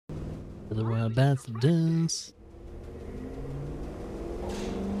The way about the dance.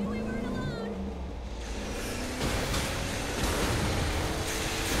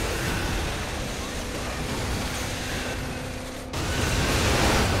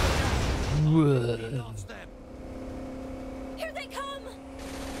 Whoa. Here they come!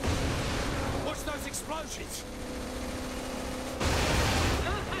 Watch those explosions!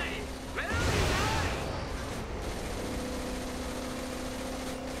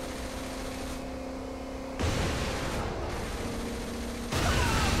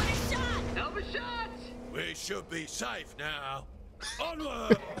 We should be safe now.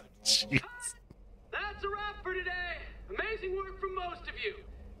 Onward! Jeez. That's a wrap for today. Amazing work from most of you.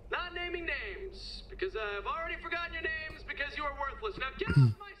 Not naming names, because I've already forgotten your names because you are worthless. Now get off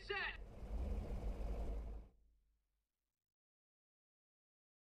my set!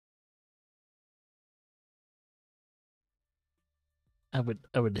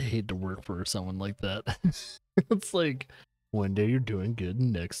 I would hate to work for someone like that. It's like one day you're doing good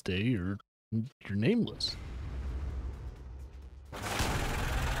and next day you're nameless.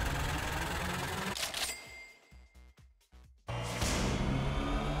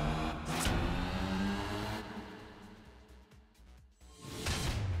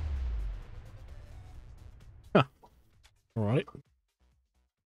 Huh. All right.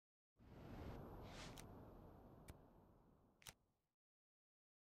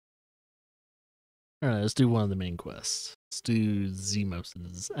 Alright, let's do one of the main quests. Let's do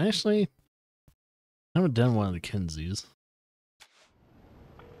Zemos's. Actually, I haven't done one of the Kinseys.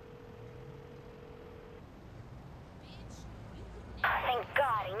 Thank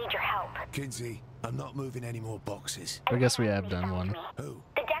God, I need your help. Kinsey, I'm not moving any more boxes. I guess we have done one. Who?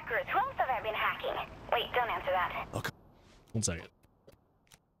 The Deckers. Who else have I been hacking? Wait, don't answer that. Okay. 1 second.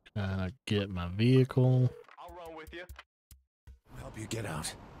 Get my vehicle. I'll roll with you. Help you get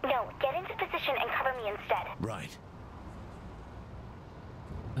out. No, get into position and cover me instead. Right.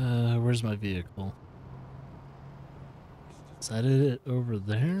 Where's my vehicle? Is that it over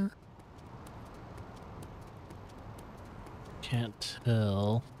there? Can't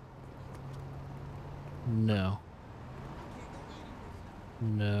tell. No.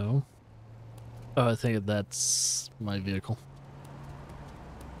 No. Oh, I think that's my vehicle.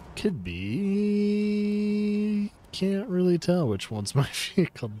 Could be. Can't really tell which one's my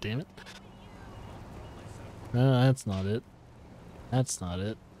vehicle, damn it. No, that's not it. That's not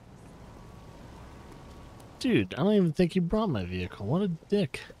it. Dude, I don't even think he brought my vehicle. What a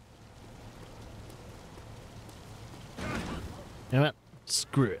dick. Damn it.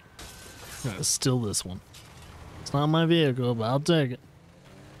 Screw it. I'm gonna steal this one. It's not my vehicle, but I'll take it.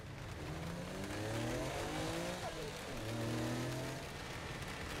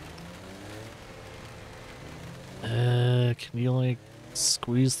 Can you like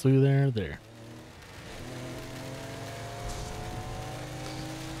squeeze through there? There.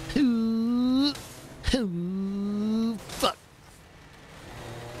 Ooh, ooh, fuck.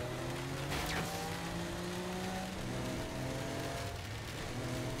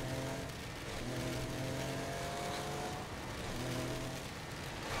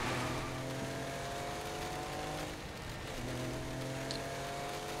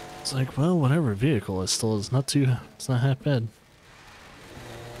 It's like, well, whatever vehicle it's still, it's not half bad.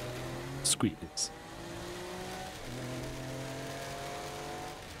 Squeeze.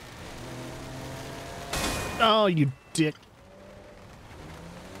 Oh, you dick.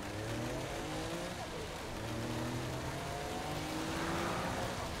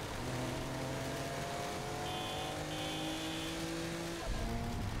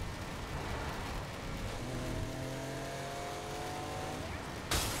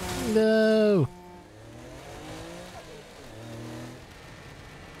 No.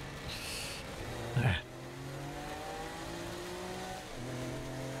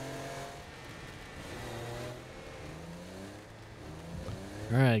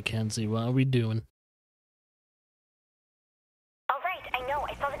 All right, Kenzie, what are we doing? All right, I know.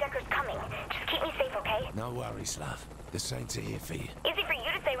 I saw the Deckers coming. Just keep me safe, okay? No worries, love. The Saints are here for you. Easy for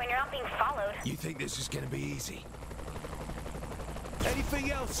you to say when you're not being followed. You think this is gonna be easy?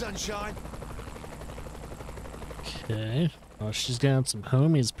 Anything else, sunshine? Okay. Well, she's got some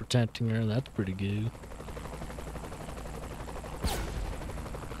homies protecting her. That's pretty good.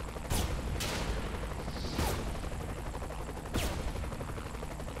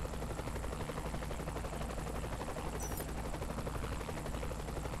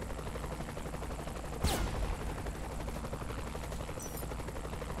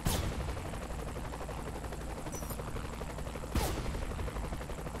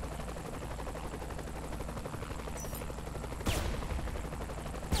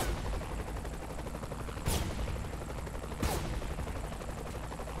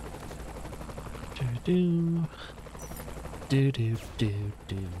 do. Do do do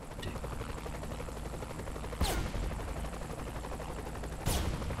do do.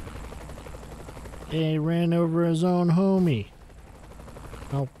 He ran over his own homie.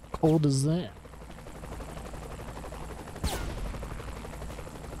 How cold is that?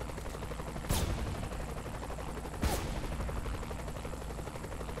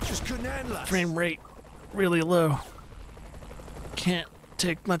 Just couldn't handle us. Frame rate really low. Can't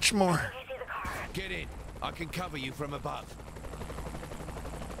take much more. Can you see the car? Get in. I can cover you from above.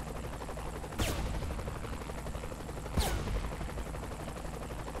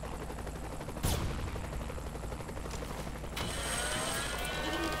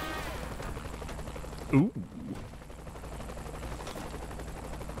 Ooh.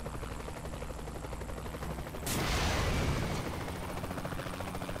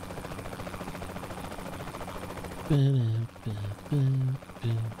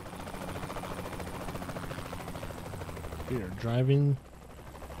 We are driving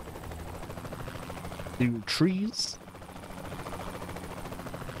through trees.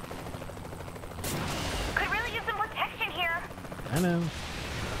 Could really use some protection here. I know.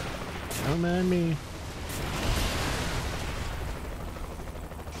 Don't mind me.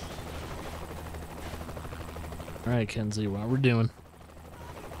 Alright, Kenzie, what we're doing?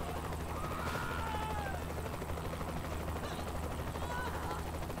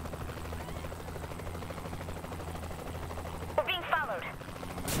 We're being followed.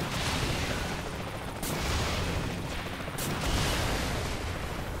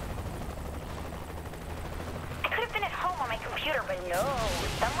 I could have been at home on my computer, but no.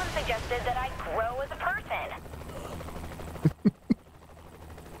 Someone suggested that I grow as a person.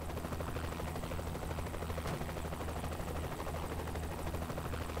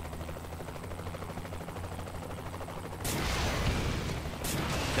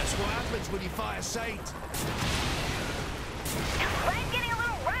 That's what happens when you fire Saint. Line's getting a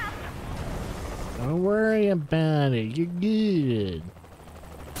little rough. Don't worry about it. You're good.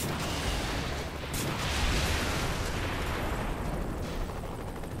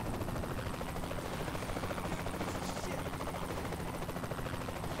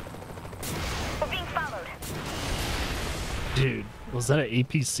 We're being followed. Dude, was that an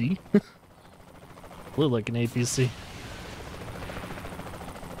APC? Looked like an APC.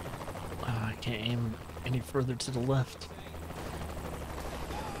 I can't aim any further to the left.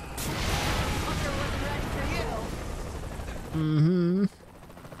 Mm-hmm.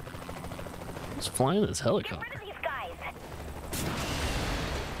 He's flying this Get helicopter. rid of these guys.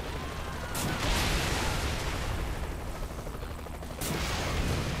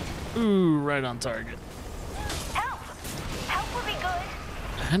 Ooh, right on target. Help! Help would be good.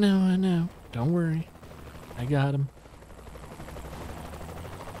 I know. Don't worry. I got him.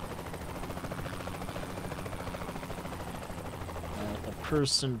 The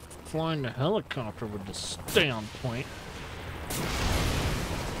person flying the helicopter would just stay on point.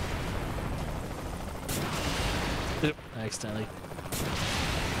 Oop, I accidentally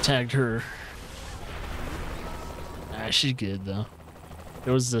tagged her. She's good though.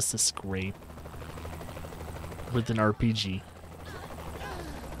 It was just a scrape with an RPG.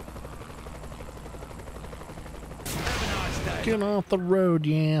 Have a nice day. Get off the road,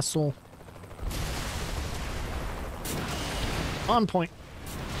 you asshole. On point.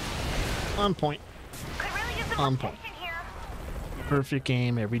 On point. Could really use some On point. protection here. Perfect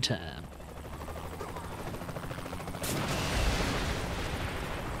game every time.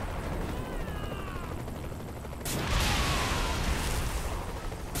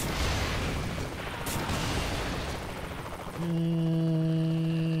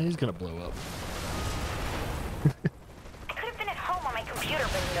 He's gonna blow up. I could have been at home on my computer,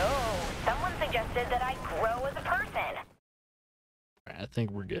 but no. Someone suggested that I grow as a person. I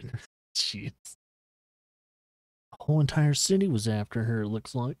think we're good. Jeez. The whole entire city was after her, it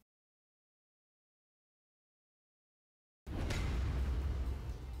looks like.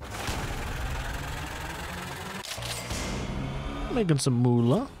 Making some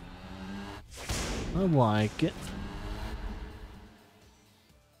moolah. I like it.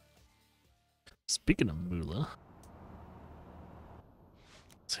 Speaking of moolah,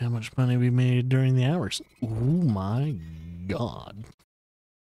 see how much money we made during the hours. Oh my god.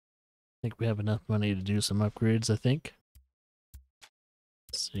 I think we have enough money to do some upgrades, I think.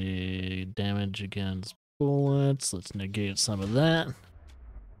 Let's see, damage against bullets. Let's negate some of that.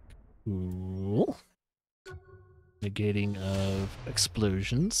 Cool. Negating of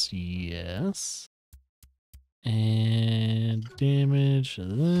explosions, yes. And damage to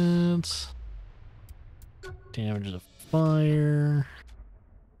that. Damage to fire.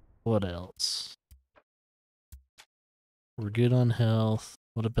 What else? We're good on health.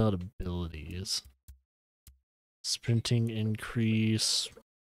 What about abilities? Sprinting increase.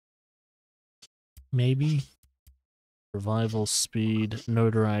 Maybe. Revival speed.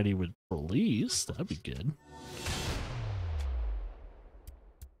 Notoriety with police. That'd be good.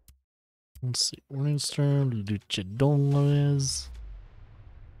 Let's see. Morningstorm. Luchadores.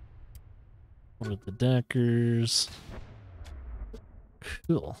 What are the Deckers?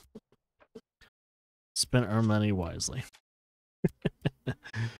 Cool. Spent our money wisely.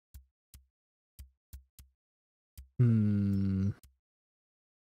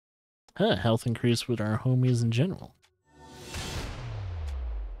 Health increase with our homies in general. I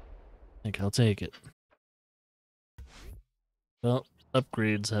think I'll take it. Well,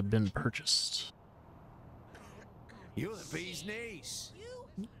 upgrades have been purchased. You're the bee's knees.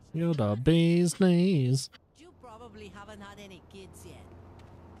 You're the bee's knees. You probably haven't had any kids yet.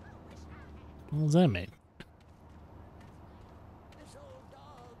 What does that mean?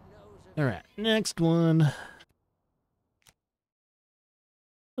 Alright, next one.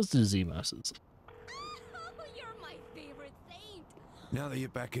 Let's do Z-Mouses. Oh, you're my favorite saint. Now that you're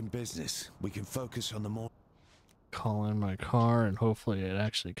back in business, we can focus on the more. Call in my car and hopefully it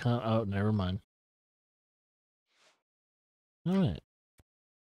actually comes. Oh, never mind. Alright.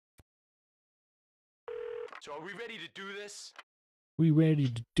 So are we ready to do this? We ready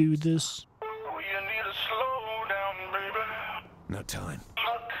to do this? Oh, you need to slow down, baby. No time.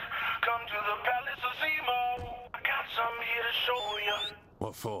 Look, come to the palace of Zemo. I got something here to show you.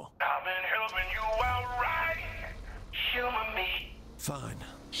 What for? I've been helping you out right. Humor me. Fine.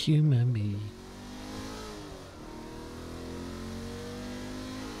 Humor me.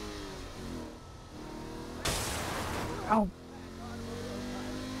 Ow.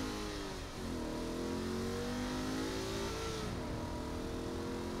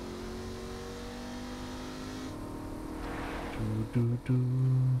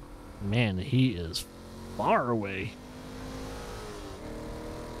 Man, he is far away.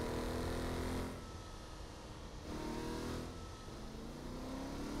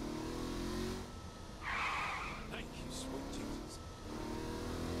 Thank you, sweet Jesus.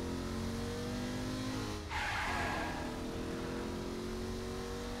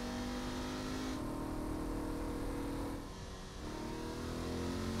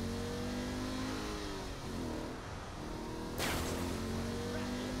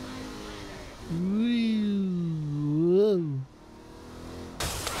 Whoa.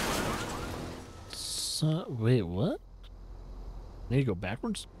 So, wait, what? Need to go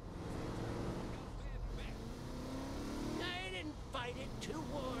backwards? I didn't fight it too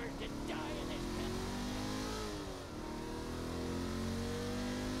hard to die in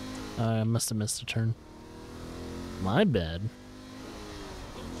this. I must have missed a turn. My bad.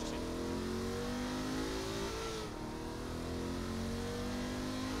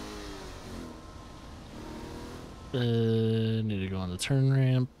 Need to go on the turn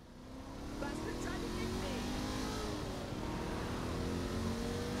ramp.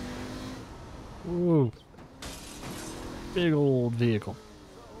 Whoa. Big old vehicle.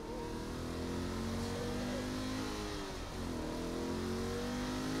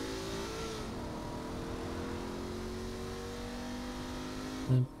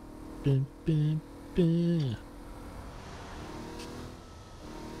 Bum, bum, bum, bum.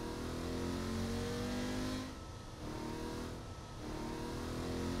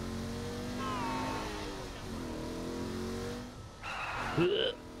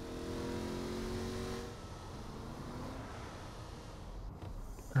 Ugh.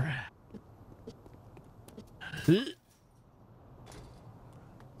 Ugh.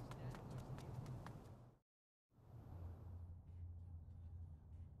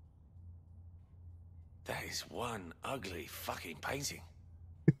 That is one ugly fucking painting.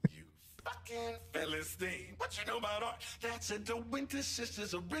 You fucking Philistine. What you know about art? That's a the Winter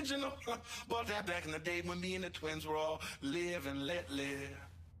Sisters original. Bought that back in the day when me and the twins were all live and let live.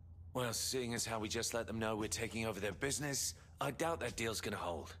 Well, seeing as how we just let them know we're taking over their business, I doubt that deal's gonna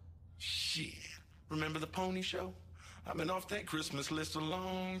hold. Shit. Remember the pony show? I've been off that Christmas list a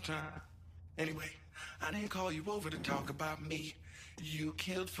long time. Anyway, I didn't call you over to talk about me. You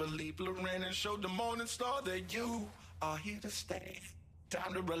killed Philippe Loren and showed the Morning Star that you are here to stay.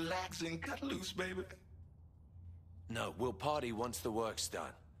 Time to relax and cut loose, baby. No, we'll party once the work's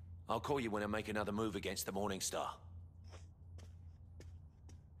done. I'll call you when I make another move against the Morning Star.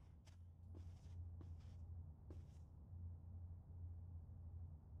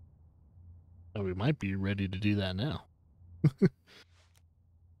 Oh, we might be ready to do that now.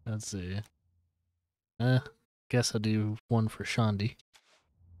 Let's see. Guess I'll do one for Shandi.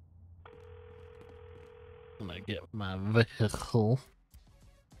 I'm gonna get my vehicle.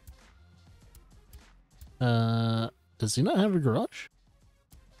 Does he not have a garage?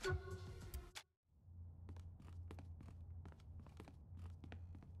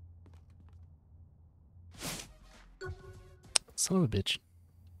 Son of a bitch.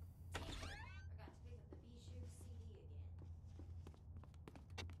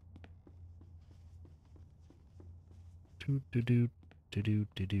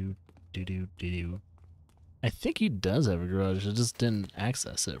 I think he does have a garage. I just didn't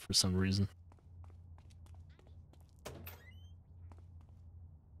access it for some reason.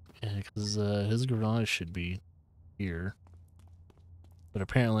 Yeah, because his garage should be here, but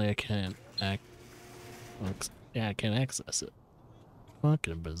apparently I can't yeah, I can't access it.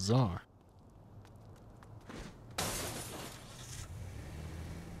 Fucking bizarre.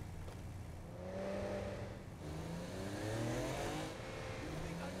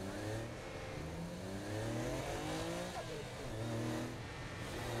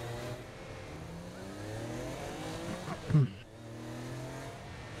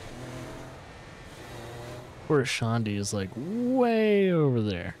 Poor Shandi is like way over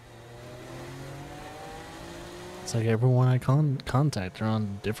there. It's like everyone I contact are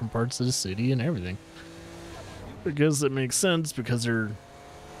on different parts of the city and everything. I guess it makes sense because they're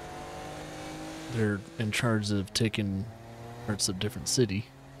in charge of taking parts of different city.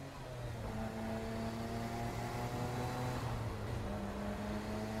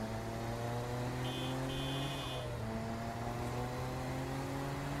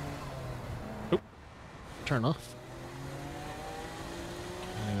 Turn off.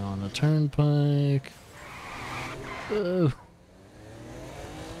 Okay, on the turnpike. Oh.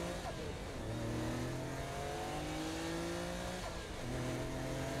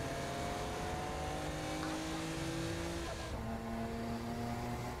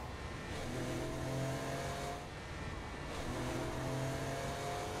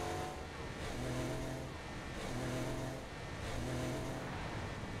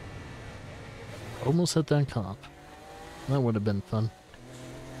 Almost hit that cop. That would have been fun.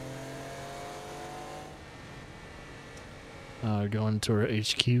 Going to our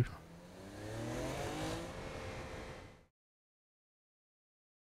HQ.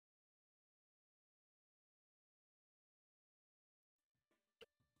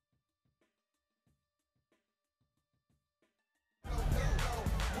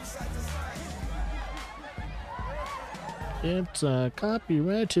 It's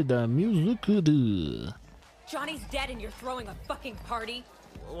copyrighted music. Johnny's dead and you're throwing a fucking party?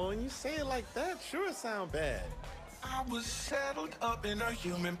 Well, when you say it like that, sure it sounds bad. I was saddled up in a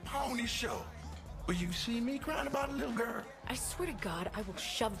human pony show. Will you see me crying about a little girl? I swear to God, I will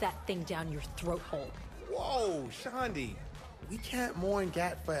shove that thing down your throat hole. Whoa, Shandi. We can't mourn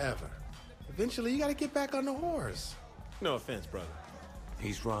Gat forever. Eventually, you gotta get back on the horse. No offense, brother.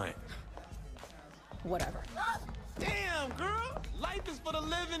 He's right. Whatever. Damn, girl. Life is for the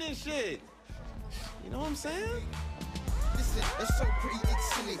living and shit. You know what I'm saying? Listen, it's so pretty,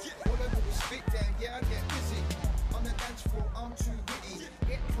 it's silly. All I do is spit down, yeah, I get busy. On the dance floor, I'm too witty.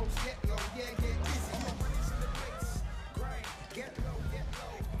 Get close, get low, yeah, get busy. My money's in the place, grind. Get low,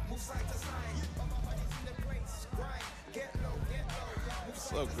 move side to side. All my money's in the place, grind. Get low, move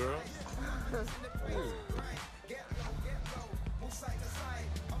What's up, girl? Get low, move side to side.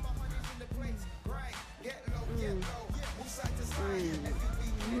 All my money's in the place, grind. Get low, move side to side.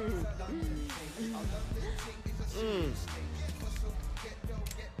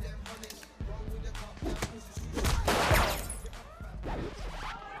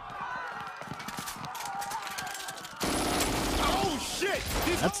 Oh, shit!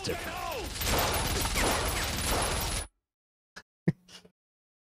 That's different.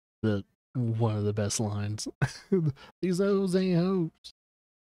 One of the best lines. These hoes ain't hoes.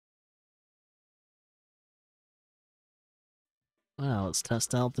 Wow, let's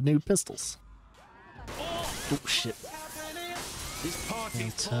test out the new pistols. Oh shit.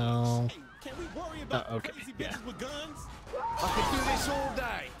 Intel. Okay, yeah. I could do this all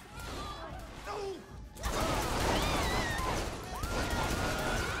day.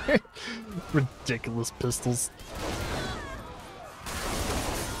 Ridiculous pistols.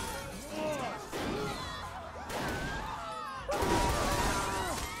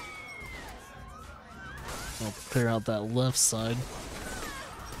 I'll clear out that left side.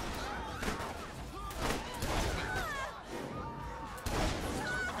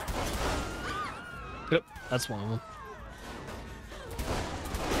 Yep, that's one of them.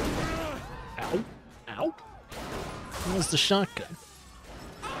 Ow. Ow. Where's the shotgun?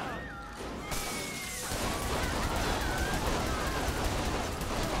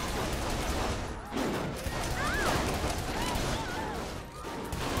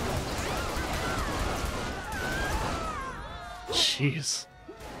 Jeez.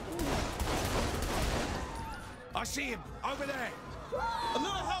 I see him over there. A little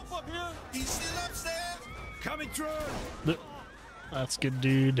help up here. He's still upstairs. Coming through. That's good,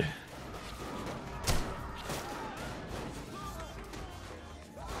 dude.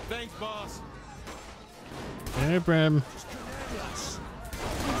 Thanks, boss. Hey, Bram. Bitch,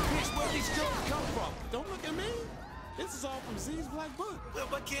 where these drugs come from? Don't look at me. This is all from Z's Black Book. Well,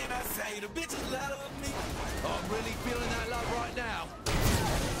 what can I say? The bitches love me. I'm really feeling that love right now.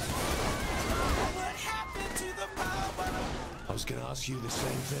 What happened to the power? I was gonna ask you the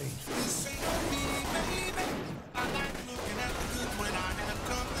same thing. This ain't on me, baby. I like looking at the good when I have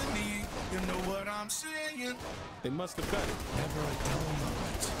company. You know what I'm saying? They must have cut it. Never a dull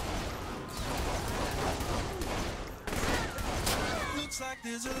moment. Looks like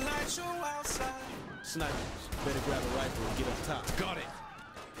there's a light show outside. Snipers. Better grab a rifle and get up top. Got it.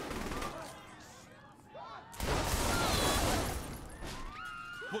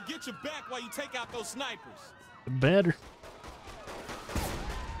 Well, get your back while you take out those snipers. Better.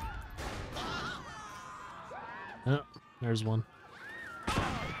 Oh, there's one.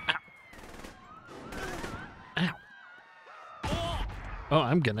 Ow. Ow. Oh,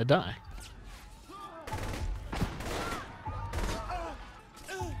 I'm gonna die.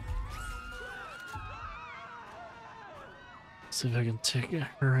 See if I can take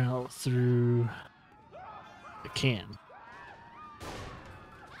her out through the can.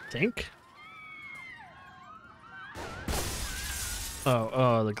 Think?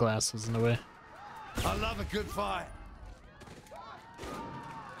 Oh, the glass is in the way. I love a good fight.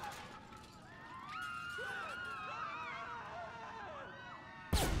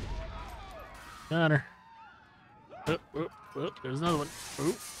 Got her. Oh, there's another one.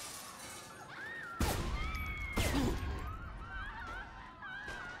 Oh.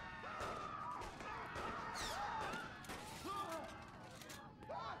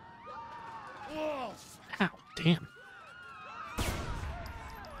 Ow, damn.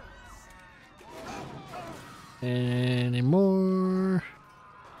 Any more?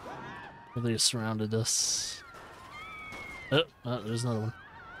 Well, they surrounded us. Oh, there's another one.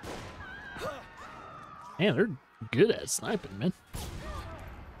 Man, they're good at sniping, man.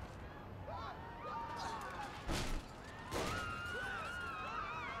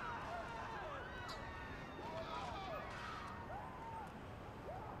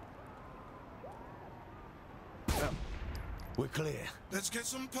 We're clear. Let's get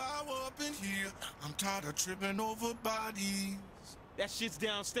some power up in here. I'm tired of tripping over bodies. That shit's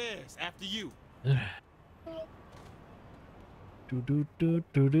downstairs after you. Do.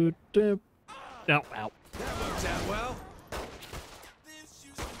 Ow, ow. That worked out well. This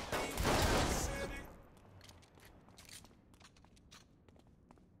used to be my city.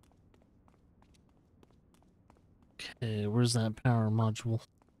 Okay, where's that power module?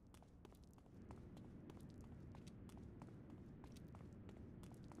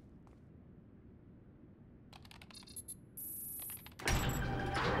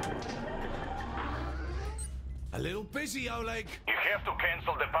 A little busy, Oleg. You have to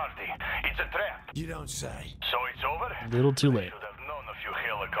cancel the party. It's a trap. You don't say. So it's over? A little too late. Should have known a few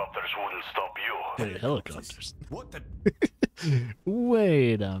helicopters wouldn't stop you. Hey, helicopters. What the?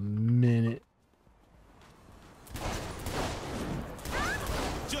 Wait a minute.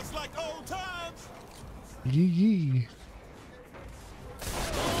 Just like old times. Yee.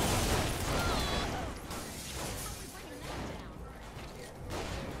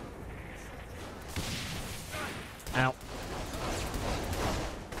 Ow.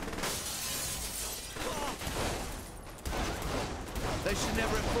 They should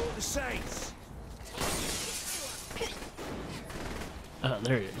never have fought the Saints. Oh,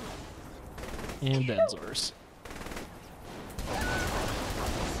 there you go. And that's ours.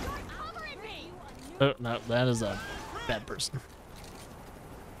 Oh, no, that is a bad person.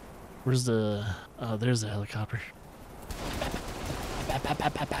 Where's the... Oh, there's the helicopter.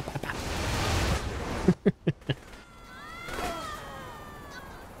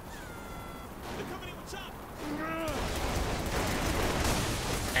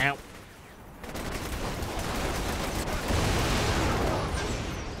 Ow.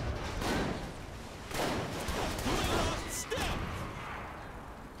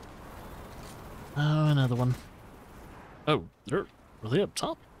 Oh, another one. Oh, they're really up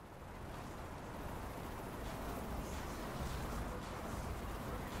top.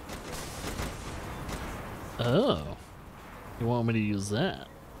 Oh. You want me to use that?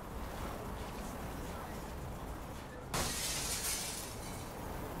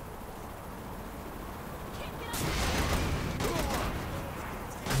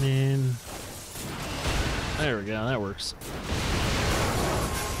 I mean, there we go, that works.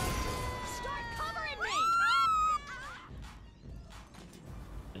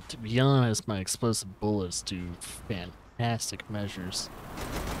 To be honest, my explosive bullets do fantastic measures.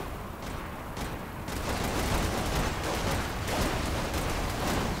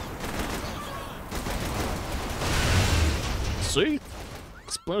 See?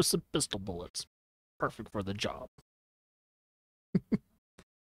 Explosive pistol bullets. Perfect for the job.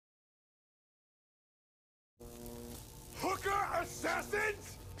 Hooker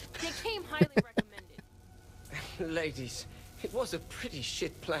assassins? They came highly recommended. Ladies, it was a pretty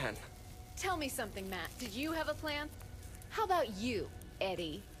shit plan. Tell me something, Matt. Did you have a plan? How about you,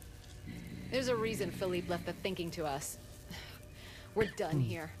 Eddie? There's a reason Philippe left the thinking to us. We're done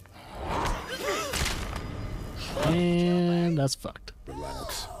here. And that's fucked.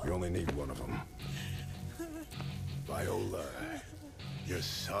 Relax. You only need one of them. Viola, your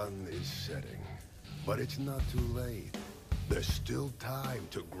sun is setting. But it's not too late. There's still time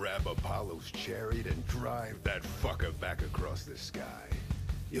to grab Apollo's chariot and drive that fucker back across the sky.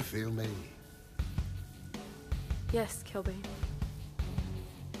 You feel me? Yes, Kilby.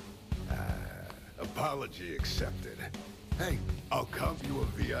 Apology accepted. Hey, I'll comp you a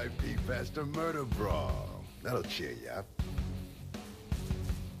VIP pass to Murder Brawl. That'll cheer you up.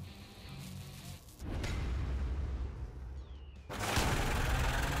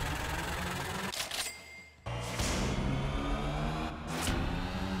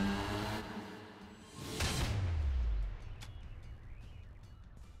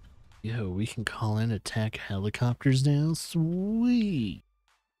 Yo, we can call in attack helicopters now? Sweet!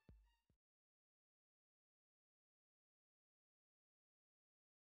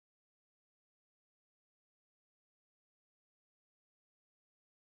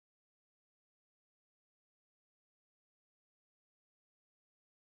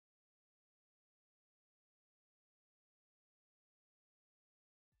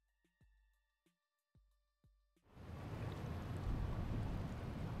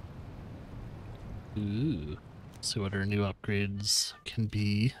 Ooh. See what our new upgrades can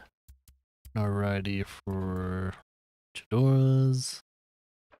be. Alrighty, for Chedoras.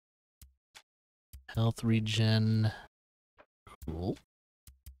 Health regen. Cool.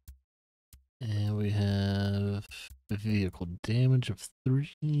 And we have vehicle damage of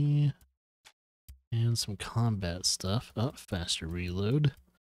 3. And some combat stuff. Oh, faster reload.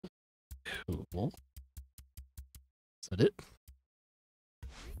 Cool. Is that it?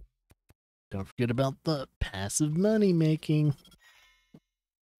 Don't forget about the passive money making.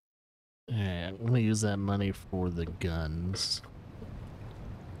 Alright, I'm gonna use that money for the guns.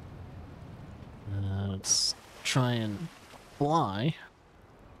 Let's try and fly.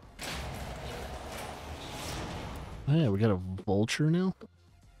 Oh yeah, we got a vulture now.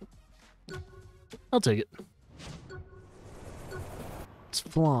 I'll take it. Let's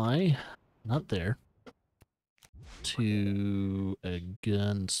fly. Not there. To a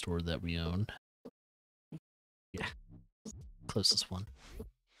gun store that we own. Yeah. Closest one.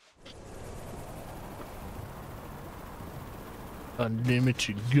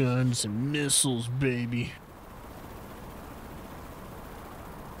 Unlimited guns and missiles, baby.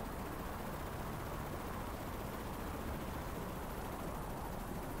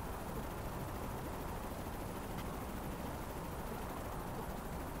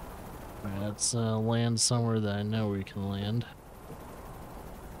 Let's land somewhere that I know we can land.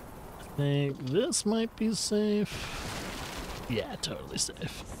 I think this might be safe. Yeah, totally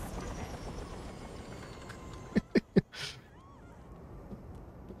safe.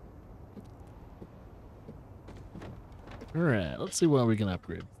 Alright, let's see what we can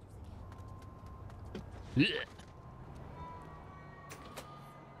upgrade. Yeah.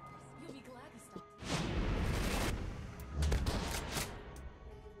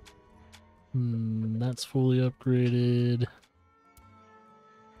 That's fully upgraded.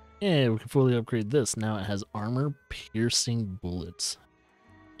 Yeah, we can fully upgrade this. Now it has armor piercing bullets.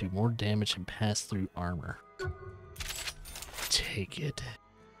 Do more damage and pass through armor. Take it.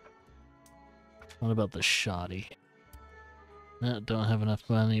 What about the shoddy? No, don't have enough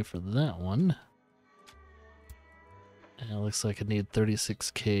money for that one. And it looks like I need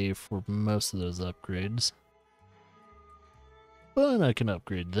 36k for most of those upgrades. But I can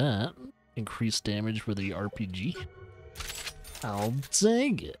upgrade that. Increase damage for the RPG. I'll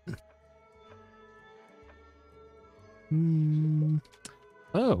take it.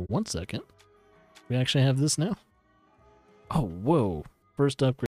 Oh, 1 second. We actually have this now? Oh, whoa. First upgrade.